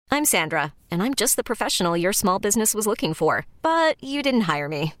I'm Sandra, and I'm just the professional your small business was looking for. But you didn't hire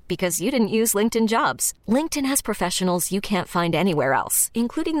me because you didn't use LinkedIn Jobs. LinkedIn has professionals you can't find anywhere else,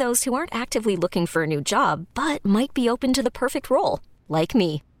 including those who aren't actively looking for a new job, but might be open to the perfect role, like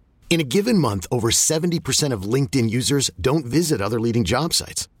me. In a given month, over 70% of LinkedIn users don't visit other leading job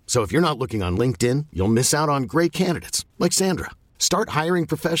sites. So if you're not looking on LinkedIn, you'll miss out on great candidates like Sandra. Start hiring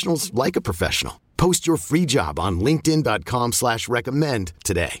professionals like a professional. Post your free job on linkedin.com/recommend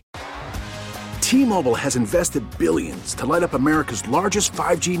today. T-Mobile has invested billions to light up America's largest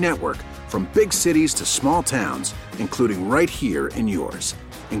 5G network, from big cities to small towns, including right here in yours.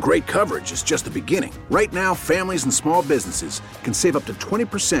 And great coverage is just the beginning. Right now, families and small businesses can save up to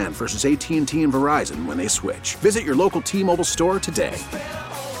 20% versus AT&T and Verizon when they switch. Visit your local T-Mobile store today.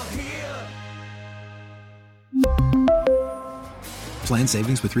 Plan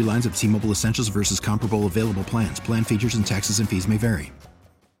savings with 3 lines of T-Mobile Essentials versus comparable available plans. Plan features and taxes and fees may vary.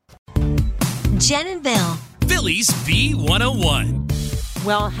 Jen and Bill. Phillies B101.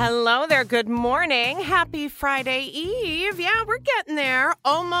 Well, hello there. Good morning. Happy Friday Eve. Yeah, we're getting there.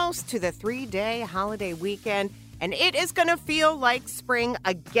 Almost to the 3-day holiday weekend. And it is going to feel like spring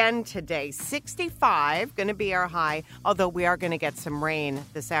again today. 65 going to be our high, although we are going to get some rain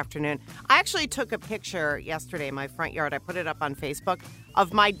this afternoon. I actually took a picture yesterday in my front yard. I put it up on Facebook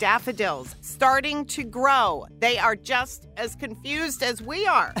of my daffodils starting to grow. They are just as confused as we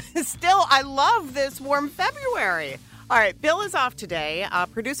are. Still, I love this warm February. All right, Bill is off today.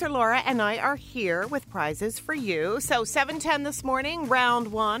 Producer Laura and I are here with prizes for you. So 7:10 this morning, round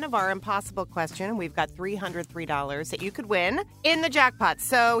 1 of our impossible question. We've got $303 that you could win in the jackpot.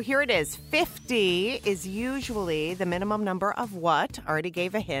 So here it is. 50 is usually the minimum number of what? Already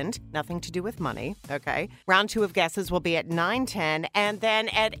gave a hint. Nothing to do with money. Okay. Round 2 of guesses will be at 9:10. And then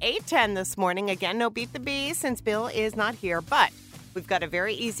at 8:10 this morning, again, no Beat the Bee since Bill is not here. But we've got a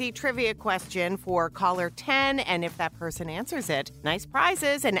very easy trivia question for caller 10, and if that person answers it, nice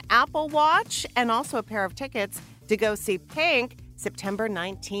prizes, an Apple Watch, and also a pair of tickets to go see Pink September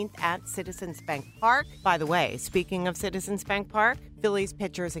 19th at Citizens Bank Park. By the way, speaking of Citizens Bank Park, Phillies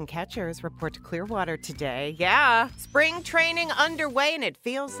pitchers and catchers report to Clearwater today. Yeah, spring training underway, and it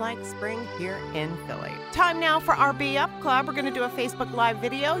feels like spring here in Philly. Time now for our Be Up Club. We're going to do a Facebook Live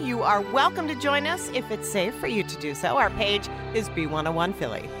video. You are welcome to join us if it's safe for you to do so. Our page is B101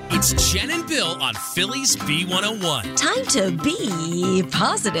 Philly. It's Jen and Bill on Phillies B101. Time to be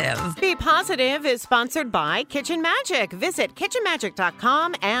positive. Be Positive is sponsored by Kitchen Magic. Visit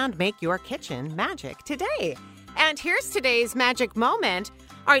kitchenmagic.com and make your kitchen magic today. And here's today's magic moment.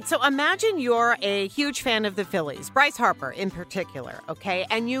 All right, so imagine you're a huge fan of the Phillies, Bryce Harper in particular, okay?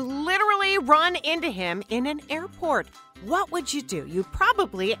 And you literally run into him in an airport. What would you do? You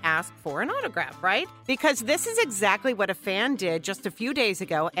probably ask for an autograph, right? Because this is exactly what a fan did just a few days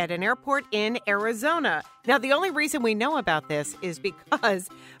ago at an airport in Arizona. Now, the only reason we know about this is because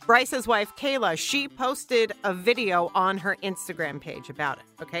Bryce's wife, Kayla, she posted a video on her Instagram page about it,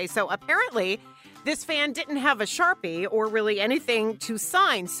 okay? So apparently, this fan didn't have a Sharpie or really anything to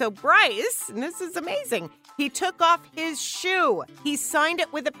sign. So Bryce, and this is amazing, he took off his shoe. He signed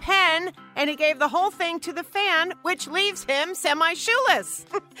it with a pen, and he gave the whole thing to the fan, which leaves him semi-shoeless.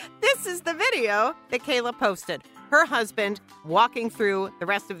 This is the video that Kayla posted. Her husband walking through the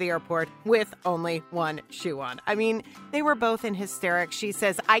rest of the airport with only one shoe on. I mean, they were both in hysterics. She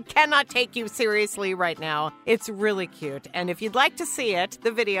says, I cannot take you seriously right now. It's really cute. And if you'd like to see it,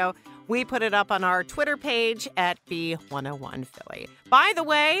 the video, we put it up on our Twitter page at B101 Philly. By the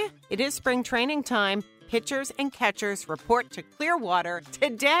way, it is spring training time. Pitchers and catchers report to Clearwater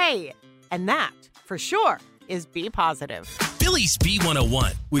today. And that, for sure, is Be Positive. Phillies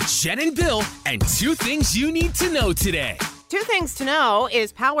B101 with Jen and Bill and 2 things you need to know today. 2 things to know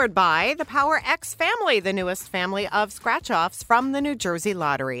is powered by the Power X family, the newest family of scratch-offs from the New Jersey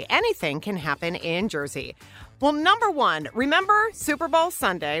Lottery. Anything can happen in Jersey. Well, number 1, remember Super Bowl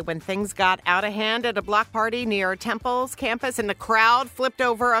Sunday when things got out of hand at a block party near Temple's campus and the crowd flipped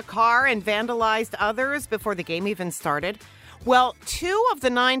over a car and vandalized others before the game even started? Well, 2 of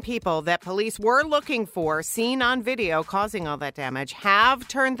the 9 people that police were looking for, seen on video causing all that damage, have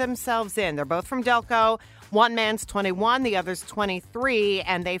turned themselves in. They're both from Delco. One man's 21, the other's 23,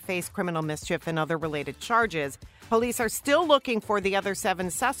 and they face criminal mischief and other related charges. Police are still looking for the other 7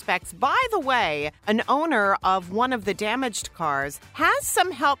 suspects. By the way, an owner of one of the damaged cars has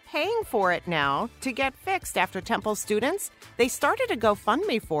some help paying for it now to get fixed after Temple students. They started a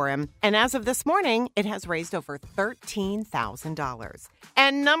GoFundMe for him, and as of this morning, it has raised over $13,000.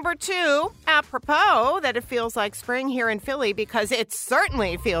 And number 2, apropos that it feels like spring here in Philly, because it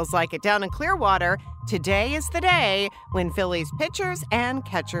certainly feels like it down in Clearwater, today is the day when Phillies pitchers and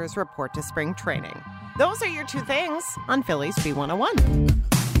catchers report to spring training. Those are your two things on Phillies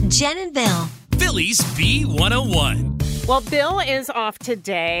B101. Jen and Bill. Phillies B101. Well, Bill is off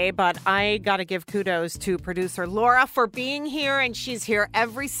today, but I got to give kudos to producer Laura for being here, and she's here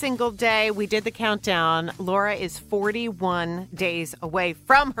every single day. We did the countdown. Laura is 41 days away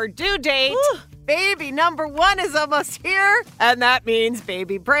from her due date. Ooh. Baby number one is almost here, and that means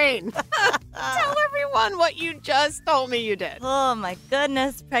baby brain. Tell everyone what you just told me you did. Oh, my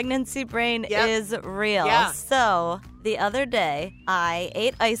goodness. Pregnancy brain is real. Yeah. So the other day, I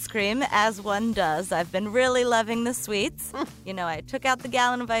ate ice cream, as one does. I've been really loving the sweets. I took out the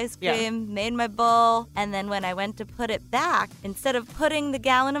gallon of ice cream, made my bowl, and then when I went to put it back, instead of putting the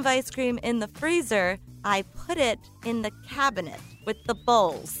gallon of ice cream in the freezer, I put it in the cabinet with the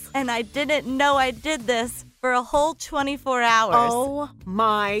bowls. And I didn't know I did this for a whole 24 hours. Oh,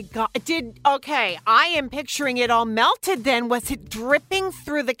 my God. Okay, I am picturing it all melted then. Was it dripping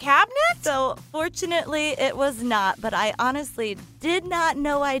through the cabinet? So, fortunately, it was not, but I honestly did not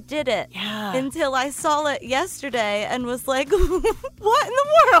know I did it until I saw it yesterday and was like, what in the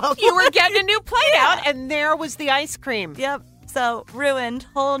world? You were getting a new plate out, and there was the ice cream. Yep. So, ruined.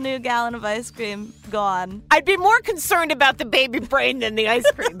 Whole new gallon of ice cream gone. I'd be more concerned about the baby brain than the ice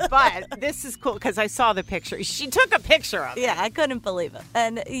cream, but this is cool because I saw the picture. She took a picture of it. Yeah, I couldn't believe it.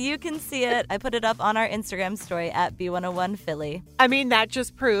 And you can see it. I put it up on our Instagram story at B101 Philly. I mean, that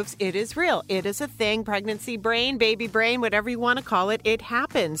just proves it is real. It is a thing. Pregnancy brain, baby brain, whatever you want to call it, it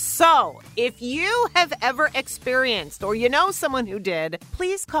happens. So, if you have ever experienced or you know someone who did,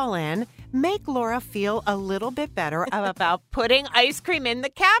 please call in. Make Laura feel a little bit better about putting ice cream in the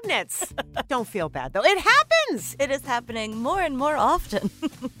cabinets. Don't feel bad, though. It happens. It is happening more and more often.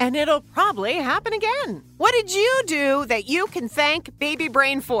 And it'll probably happen again. What did you do that you can thank Baby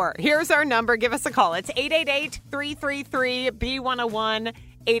Brain for? Here's our number. Give us a call. It's 888-333-B101,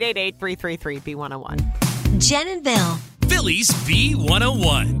 888-333-B101. Jen and Bill. Phillies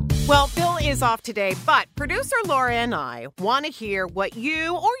B101. Well, Bill is off today, but producer Laura and I want to hear what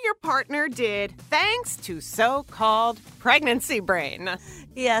you or your partner did thanks to so-called pregnancy brain.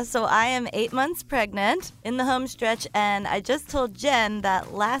 Yeah, so I am 8 months pregnant in the home stretch, and I just told Jen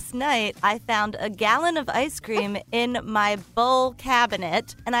that last night I found a gallon of ice cream in my bowl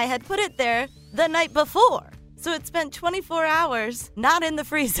cabinet, and I had put it there the night before. So it spent 24 hours not in the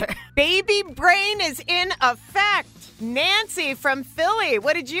freezer. Baby brain is in effect. Nancy from Philly,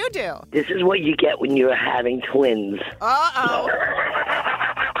 what did you do? This is what you get when you're having twins. Uh-oh.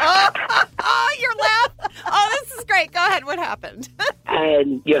 Oh, you're laughing. Oh, this is great. Go ahead. What happened?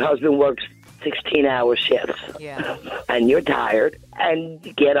 And your husband works 16-hour shifts. Yeah. And you're tired, and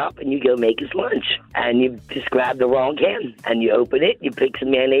you get up and you go make his lunch. And you just grab the wrong can, and you open it, you pick some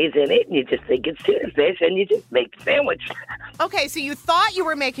mayonnaise in it, and you just think it's tuna fish, and you just make the sandwich. Okay, so you thought you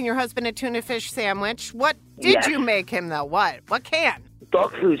were making your husband a tuna fish sandwich. What did you make him, though? What can?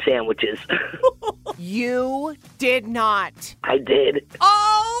 Dog food sandwiches. You did not. I did.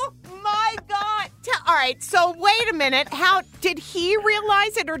 Oh, my God. All right, so wait a minute. How did he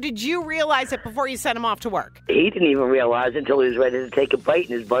realize it, or did you realize it before you sent him off to work? He didn't even realize it until he was ready to take a bite,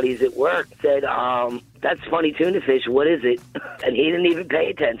 and his buddies at work said, that's funny tuna fish. What is it? And he didn't even pay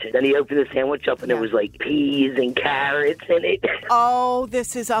attention. Then he opened the sandwich up, and there was like peas and carrots in it. Oh,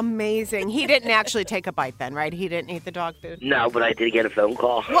 this is amazing. He didn't actually take a bite then, right? He didn't eat the dog food? No, but I did get a phone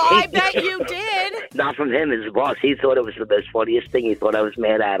call. Well, I bet you did. Not from him, his boss. He thought it was the most funniest thing. He thought I was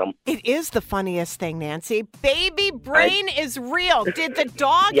mad at him. It is the funniest thing, Nancy. Baby brain is real. Did the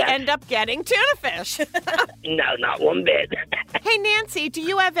dog end up getting tuna fish? No, not one bit. Hey, Nancy, do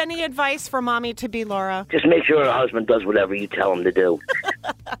you have any advice for mommy-to-be Laura? Just make sure her husband does whatever you tell him to do.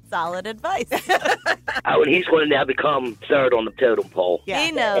 Solid advice. And he's going to now become third on the totem pole. Yeah.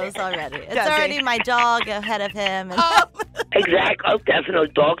 He knows already. It's already my dog ahead of him. And Exactly. Oh, definitely.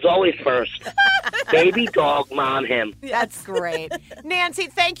 Dog's always first. Baby, dog, mom, him. That's great. Nancy,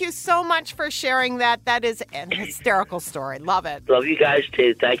 thank you so much for sharing that. That is an hysterical story. Love it. Love you guys,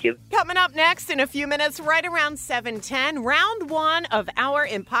 too. Thank you. Coming up next in a few minutes, right around 7:10, round one of our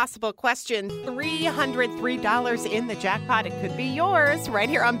Impossible Question. $303 in the jackpot. It could be yours right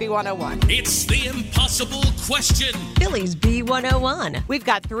here on B101. It's the Impossible Question. Phillies B101. We've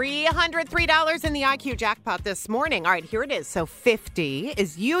got $303 in the IQ jackpot this morning. All right, here it is. So 50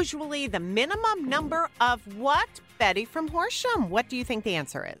 is usually the minimum number of what Betty from Horsham. What do you think the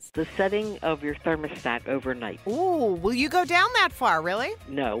answer is? The setting of your thermostat overnight. Ooh, will you go down that far, really?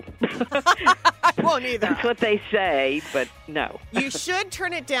 No. I won't either. That's what they say, but no. You should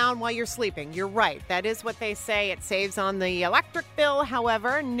turn it down while you're sleeping. You're right. That is what they say. It saves on the electric bill.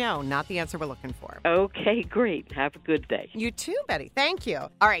 However, no, not the answer we're looking for. Okay, great. Have a good day. You too, Betty. Thank you.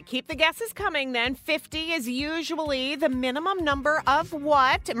 All right, keep the guesses coming then. 50 is usually the minimum number of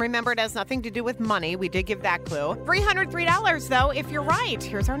what? And remember, it has nothing to do with money. We did give that clue. $303, though, if you're right.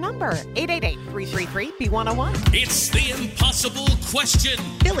 Here's our number, 888-333-B101. It's the impossible question.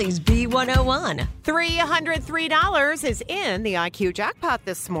 Philly's B101. $303 is in the IQ jackpot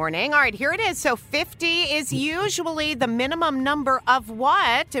this morning. All right, here it is. So 50 is usually the minimum number of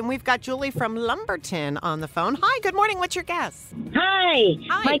what? And we've got Julie from Lumberton on the phone. Hi, good morning. What's your guess? Hi.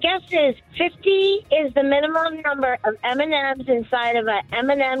 My guess is 50 is the minimum number of M&Ms inside of an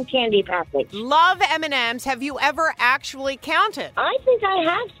M&M candy package. Love M&Ms. Have you ever actually counted? I think I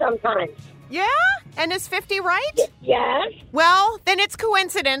have sometimes. Yeah? And is 50 right? Yes. Well, then it's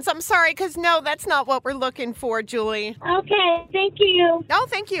coincidence. I'm sorry, because no, that's not what we're looking for, Julie. Okay, thank you. Oh,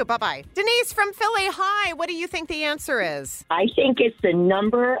 thank you. Bye-bye. Denise from Philly, hi. What do you think the answer is? I think it's the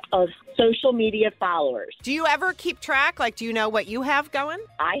number of social media followers. Do you ever keep track? Like, do you know what you have going?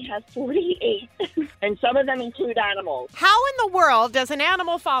 I have 48, and some of them include animals. How in the world does an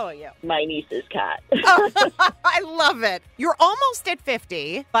animal follow you? My niece's cat. I love it. You're almost at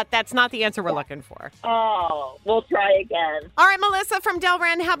 50, but that's not the answer we're looking for. Oh, we'll try again. All right, Melissa from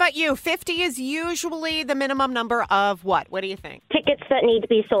Delran, how about you? 50 is usually the minimum number of what? What do you think? Tickets that need to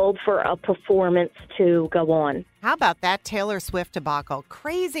be sold for a performance to go on. How about that Taylor Swift debacle?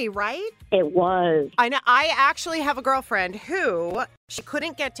 Crazy, right? It was. I know. I actually have a girlfriend who she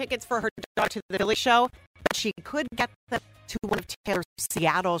couldn't get tickets for her daughter to the Philly show, but she could get them to one of Taylor's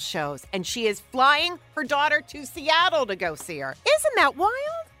Seattle shows. And she is flying her daughter to Seattle to go see her. Isn't that wild?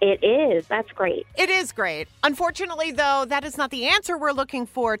 It is. That's great. It is great. Unfortunately, though, that is not the answer we're looking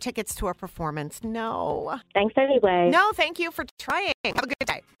for. Tickets to a performance. No. Thanks anyway. No, thank you for trying. Have a good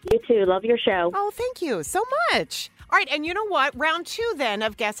day. You too. Love your show. Oh, thank you so much. All right, and you know what? Round 2, then,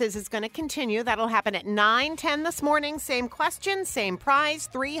 of guesses is going to continue. That'll happen at 9:10 this morning. Same question, same prize,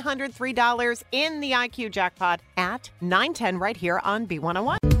 $303 in the IQ jackpot at 9:10 right here on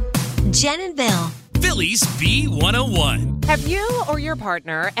B101. Jen and Bill. Philly's B101. Have you or your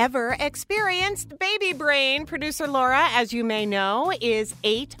partner ever experienced baby brain? Producer Laura, as you may know, is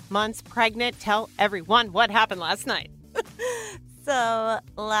 8 months pregnant. Tell everyone what happened last night. So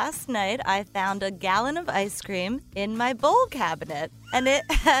last night I found a gallon of ice cream in my bowl cabinet, and it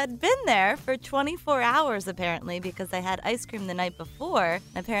had been there for 24 hours apparently because I had ice cream the night before.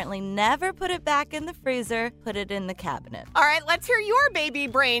 Apparently never put it back in the freezer, put it in the cabinet. All right, let's hear your baby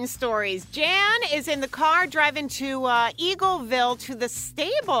brain stories. Jan is in the car driving to Eagleville to the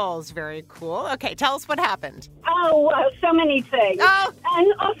stables. Very cool. Okay, tell us what happened. Oh, so many things. Oh.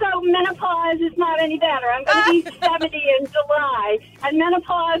 And also menopause is not any better. I'm going to be 70 in July. And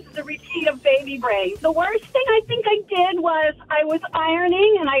menopause is a repeat of baby brain. The worst thing I think I did was I was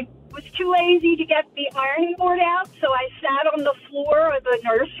ironing and I was too lazy to get the ironing board out, so I sat on the floor of the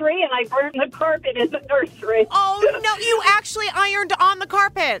nursery and I burned the carpet in the nursery. Oh, no, you actually ironed on the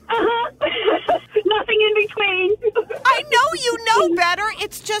carpet. Uh-huh. Nothing in between. I know you know better.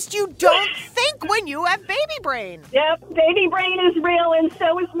 It's just you don't think when you have baby brain. Yep, baby brain is real and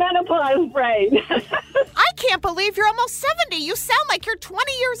so is menopause brain. I can't believe you're almost 70. You sound like you're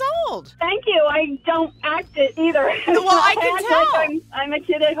 20 years old. Thank you. I don't act it either. Well, I can tell. Like I'm a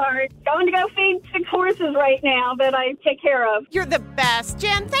kid at heart. Going to go feed 6 horses right now that I take care of. You're the best.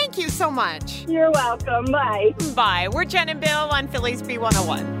 Jen, thank you so much. You're welcome. Bye. Bye. We're Jen and Bill on Philly's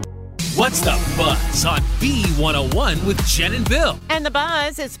B101. What's the buzz on B101 with Jen and Bill? And the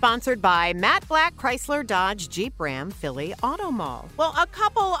buzz is sponsored by Matt Black Chrysler Dodge Jeep Ram Philly Auto Mall. Well, a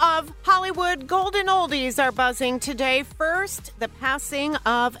couple of Hollywood golden oldies are buzzing today. First, the passing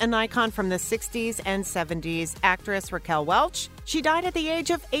of an icon from the 60s and 70s, actress Raquel Welch. She died at the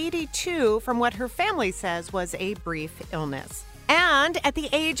age of 82 from what her family says was a brief illness. And at the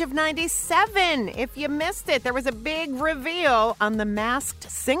age of 97, if you missed it, there was a big reveal on The Masked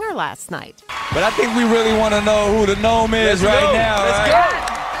Singer last night. But I think we really want to know who the gnome is now.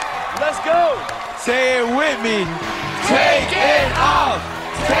 Let's go. Say it with me. Take it off.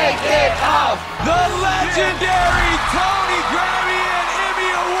 Take it off. The legendary Tony Grammy and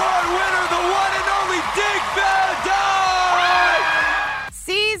Emmy Award winner, the one and only Dick Van Dyke.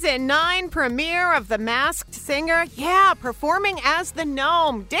 Season 9 premiere of The Masked Singer. Yeah, performing as the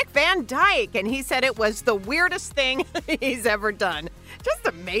gnome, Dick Van Dyke. And he said it was the weirdest thing he's ever done. Just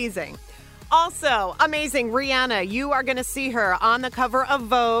amazing. Also, amazing Rihanna. You are going to see her on the cover of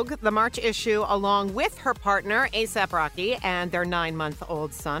Vogue, the March issue, along with her partner, A$AP Rocky, and their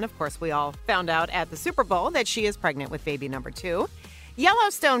 9-month-old son. Of course, we all found out at the Super Bowl that she is pregnant with baby number 2.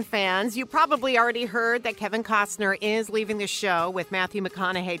 Yellowstone fans, you probably already heard that Kevin Costner is leaving the show with Matthew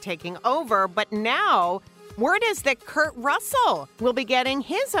McConaughey taking over, but now word is that Kurt Russell will be getting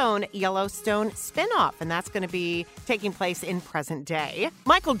his own Yellowstone spinoff, and that's going to be taking place in present day.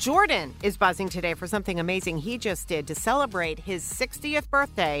 Michael Jordan is buzzing today for something amazing he just did to celebrate his 60th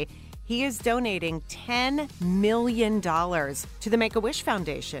birthday. He is donating $10 million to the Make-A-Wish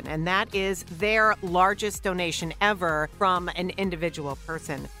Foundation, and that is their largest donation ever from an individual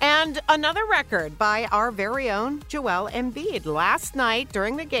person. And another record by our very own Joel Embiid. Last night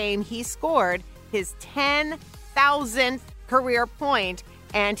during the game, he scored his 10,000th career point,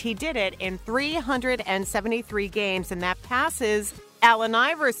 and he did it in 373 games, and that passes Allen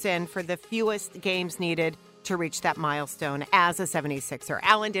Iverson for the fewest games needed to reach that milestone as a 76er.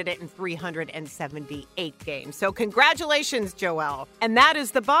 Allen did it in 378 games. So congratulations, Joel. And that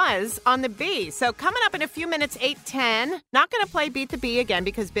is the buzz on the Bee. So coming up in a few minutes, 8:10. Not going to play Beat the Bee again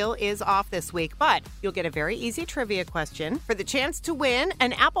because Bill is off this week, but you'll get a very easy trivia question for the chance to win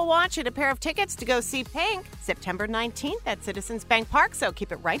an Apple Watch and a pair of tickets to go see Pink September 19th at Citizens Bank Park. So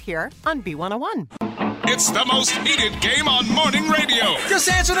keep it right here on B101. It's the most heated game on morning radio. Just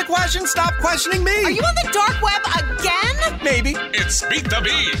answer the question. Stop questioning me. Are you on the dark web again? Maybe. It's Beat the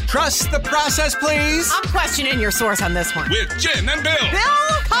Bee. Trust the process, please. I'm questioning your source on this one. With Jen and Bill.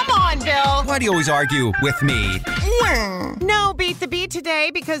 Bill? Come on, Bill. Why do you always argue with me? No Beat the Bee today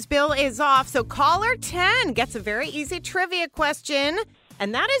because Bill is off. So caller 10 gets a very easy trivia question.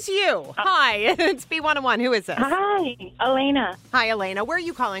 And that is you. Hi, it's B101. Who is this? Hi, Elena. Hi, Elena. Where are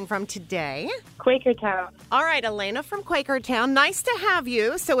you calling from today? Quakertown. All right, Elena from Quakertown. Nice to have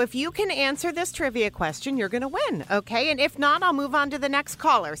you. So if you can answer this trivia question, you're going to win, okay? And if not, I'll move on to the next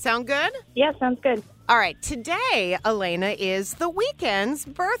caller. Sound good? Yeah, sounds good. All right, today, Elena, is The Weeknd's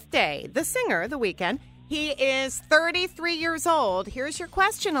birthday. The singer, The Weeknd. He is 33 years old. Here's your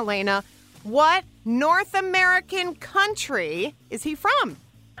question, Elena. What North American country is he from?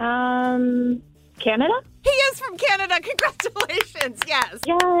 Canada? He is from Canada. Congratulations. Yes.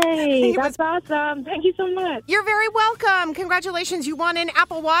 Yay. That's awesome. Thank you so much. You're very welcome. Congratulations. You won an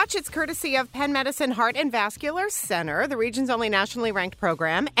Apple Watch. It's courtesy of Penn Medicine Heart and Vascular Center, the region's only nationally ranked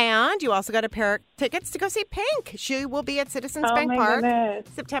program. And you also got a pair of tickets to go see Pink. She will be at Citizens Bank Park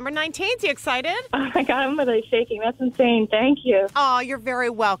September 19th. You excited? Oh, my God. I'm really shaking. That's insane. Thank you. Oh, you're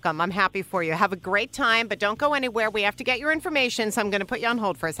very welcome. I'm happy for you. Have a great time, but don't go anywhere. We have to get your information, so I'm going to put you on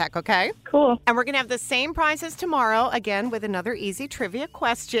hold for a sec, okay? Cool. And we're going to have the same prizes tomorrow, again, with another easy trivia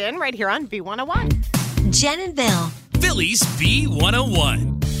question right here on B101. Jen and Bill. Phillies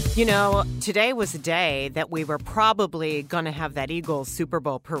B101. You know, today was a day that we were probably going to have that Eagles Super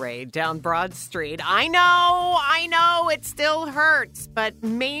Bowl parade down Broad Street. I know, it still hurts, but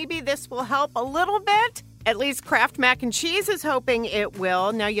maybe this will help a little bit. At least Kraft Mac and Cheese is hoping it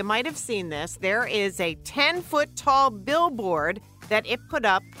will. Now, you might have seen this. There is a 10-foot-tall billboard that it put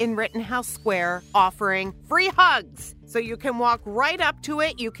up in Rittenhouse Square offering free hugs. So you can walk right up to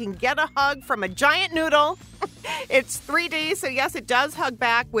it. You can get a hug from a giant noodle. It's 3D, so yes, it does hug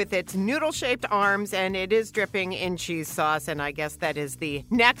back with its noodle-shaped arms, and it is dripping in cheese sauce, and I guess that is the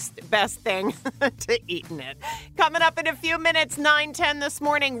next best thing to eating it. Coming up in a few minutes, 9:10 this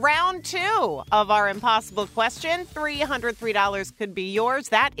morning, round 2 of our impossible question. $303 could be yours.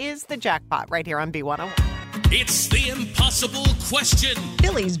 That is the jackpot right here on B101. It's the impossible question.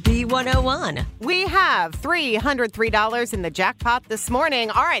 Phillies B101. We have $303 in the jackpot this morning.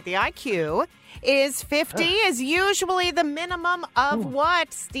 All right, the IQ is 50, is usually the minimum of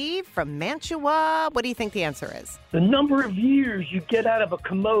what? Steve from Mantua. What do you think the answer is? The number of years you get out of a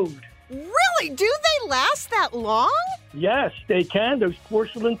commode. Really? Do they last that long? Yes, they can. Those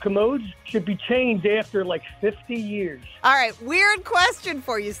porcelain commodes should be changed after like 50 years. All right, weird question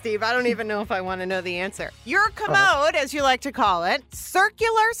for you, Steve. I don't even know if I want to know the answer. Your commode, as you like to call it,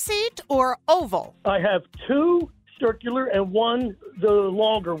 circular seat or oval? I have 2 circular and 1, the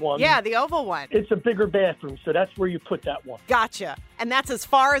longer one. Yeah, the oval one. It's a bigger bathroom, so that's where you put that one. Gotcha. And that's as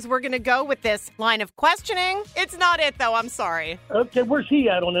far as we're going to go with this line of questioning. It's not it, though. I'm sorry. Okay, where's he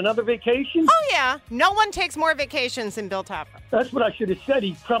at? On another vacation? Oh, yeah. No one takes more vacations than Bill Taffer. That's what I should have said.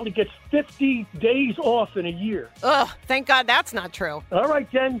 He probably gets 50 days off in a year. Ugh, thank God that's not true. All right,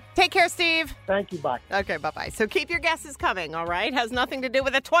 Jen. Take care, Steve. Thank you. Bye. Okay, bye-bye. So keep your guesses coming, all right? Has nothing to do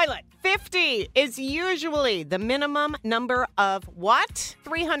with a toilet. 50 is usually the minimum number of what?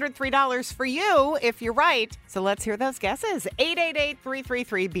 $303 for you if you're right. So let's hear those guesses.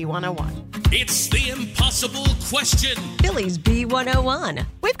 888-333-B101. It's the impossible question. Philly's B101.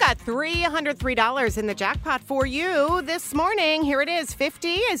 We've got $303 in the jackpot for you this morning. Here it is. 50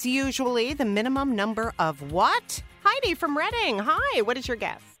 is usually the minimum number of what? Heidi from Reading. Hi, what is your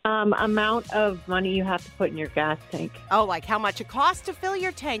guess? Amount of money you have to put in your gas tank. Oh, like how much it costs to fill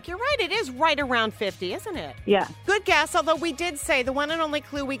your tank. You're right. It is right around 50, isn't it? Yeah. Good guess, although we did say the one and only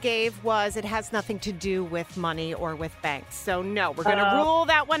clue we gave was it has nothing to do with money or with banks. So, no, we're going to rule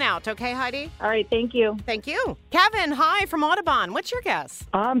that one out. Okay, Heidi? All right, thank you. Thank you. Kevin, hi from Audubon. What's your guess?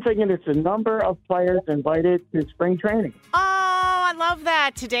 I'm thinking it's the number of players invited to spring training. Oh, I love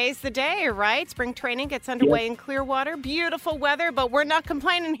that. Today's the day, right? Spring training gets underway in Clearwater. Beautiful weather, but we're not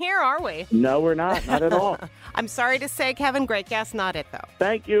complaining here, are we? No, we're not. Not at all. I'm sorry to say, Kevin, great guess. Not it, though.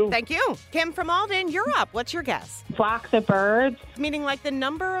 Thank you. Thank you. Kim from Alden, you're up. What's your guess? Flocks of birds. Meaning like the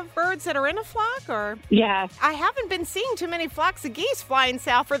number of birds that are in a flock, or? Yes. I haven't been seeing too many flocks of geese flying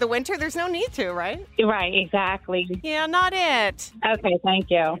south for the winter. There's no need to, right? Right, exactly. Yeah, not it. Okay, thank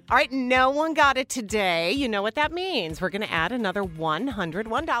you. All right, no one got it today. You know what that means. We're going to add another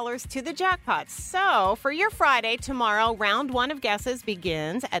 $101 to the jackpot. So for your Friday, tomorrow, round one of guesses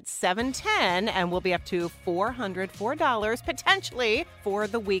begins at 7:10, and we'll be up to $404 potentially for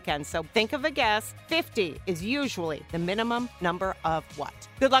the weekend. So think of a guess. 50 is usually the minimum number of what?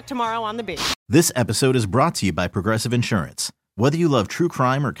 Good luck tomorrow on the beat. This episode is brought to you by Progressive Insurance. Whether you love true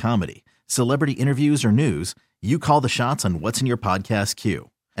crime or comedy, celebrity interviews or news, you call the shots on what's in your podcast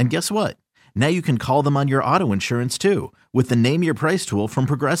queue. And guess what? Now you can call them on your auto insurance too with the Name Your Price tool from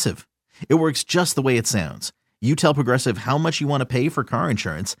Progressive. It works just the way it sounds. You tell Progressive how much you want to pay for car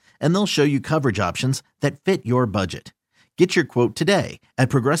insurance, and they'll show you coverage options that fit your budget. Get your quote today at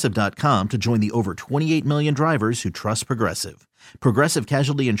Progressive.com to join the over 28 million drivers who trust Progressive. Progressive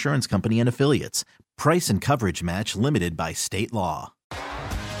Casualty Insurance Company and Affiliates. Price and coverage match limited by state law.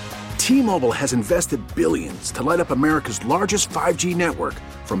 T-Mobile has invested billions to light up America's largest 5G network,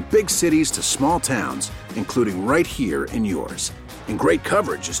 from big cities to small towns, including right here in yours. And great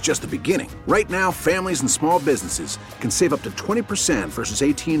coverage is just the beginning. Right now, families and small businesses can save up to 20% versus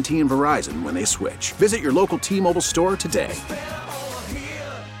AT&T and Verizon when they switch. Visit your local T-Mobile store today.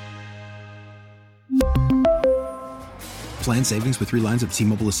 Plan savings with 3 lines of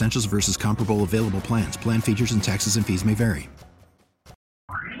T-Mobile Essentials versus comparable available plans. Plan features and taxes and fees may vary.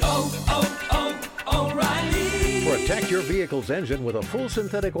 Protect your vehicle's engine with a full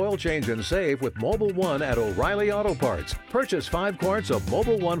synthetic oil change and save with Mobil 1 at O'Reilly Auto Parts. Purchase 5 quarts of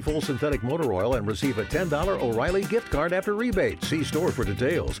Mobil 1 full synthetic motor oil and receive a $10 O'Reilly gift card after rebate. See store for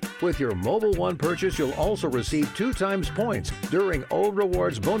details. With your Mobil 1 purchase, you'll also receive 2 times points during O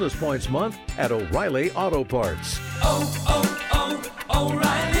Rewards Bonus Points Month at O'Reilly Auto Parts.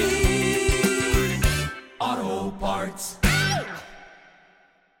 O'Reilly Auto Parts.